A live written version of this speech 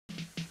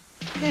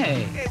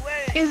Hey,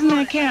 isn't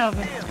that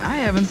Calvin? I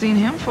haven't seen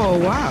him for a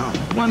while.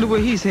 Wonder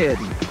where he's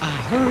heading. I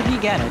heard he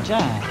got a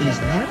job. Is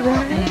that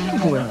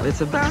right? Well,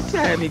 it's about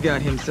time he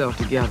got himself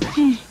together.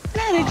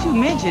 Now that you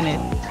mention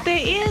it,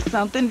 there is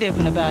something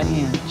different about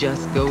him.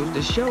 Just goes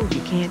to show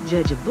you can't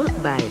judge a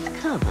book by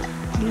its cover.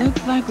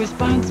 Looks like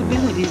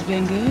responsibility's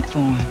been good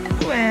for him.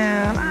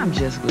 Well, I'm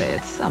just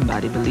glad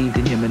somebody believed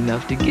in him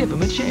enough to give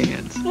him a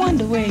chance.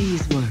 Wonder where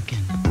he's working.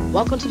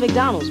 Welcome to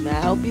McDonald's. May I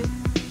help you?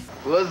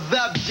 What's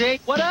up, Jake?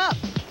 What up?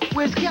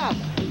 Where's Calvin?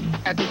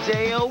 At the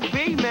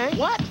J.O.B., man.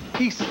 What?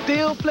 He's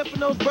still flipping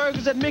those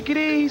burgers at Mickey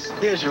D's?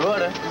 Here's your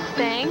order.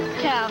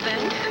 Thanks,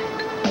 Calvin.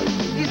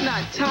 He's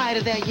not tired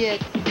of that yet.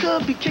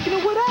 Could be kicking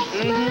it with us,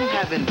 man.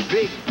 Having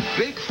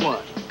big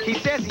fun. He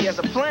says he has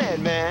a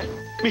plan, man.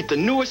 Meet the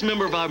newest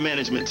member of our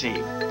management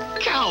team,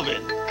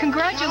 Calvin.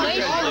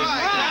 Congratulations. All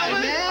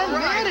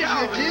right,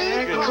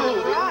 Calvin.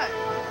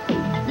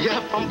 Cool.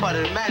 Yep, I'm part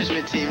of the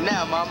management team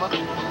now, Mama.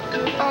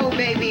 Oh,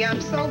 baby,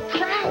 I'm so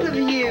proud of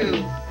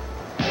you.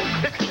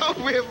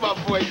 Don't rip my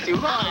boy too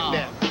hard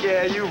now.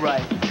 Yeah, you're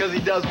right, because he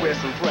does wear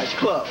some fresh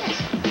clothes.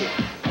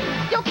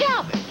 Yo,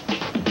 Calvin,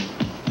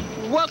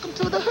 welcome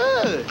to the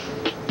hood.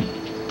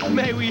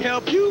 May we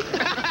help you?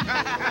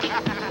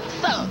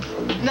 So,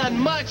 nothing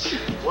much.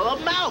 Well,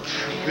 I'm out.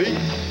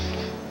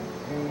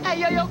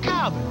 Hey, yo,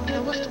 Calvin.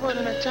 Now, what's the word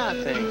on that job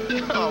thing?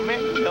 Oh,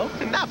 man, you know,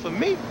 not for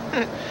me.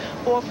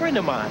 For a friend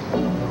of mine.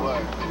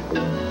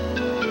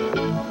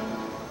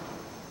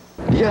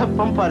 Yep,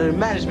 I'm part of the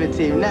management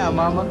team now,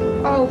 Mama.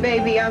 Oh,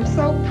 baby, I'm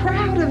so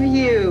proud of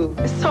you.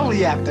 It's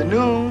only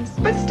afternoons.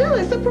 But still,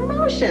 it's a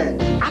promotion.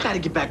 I gotta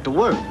get back to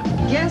work.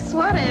 Guess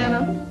what,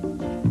 Anna?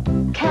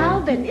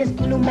 Calvin is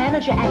the new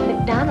manager at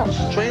McDonald's.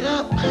 Straight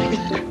up.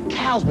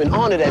 Cal's been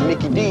on it at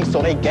Mickey D's,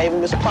 so they gave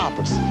him his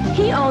props.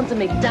 He owns a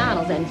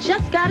McDonald's and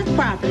just got his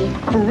property.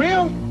 For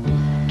real?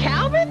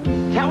 Calvin?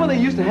 Calvin, they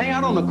used to hang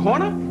out on the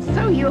corner?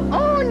 So you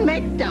own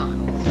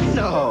McDonald's?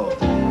 No,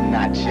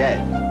 not yet.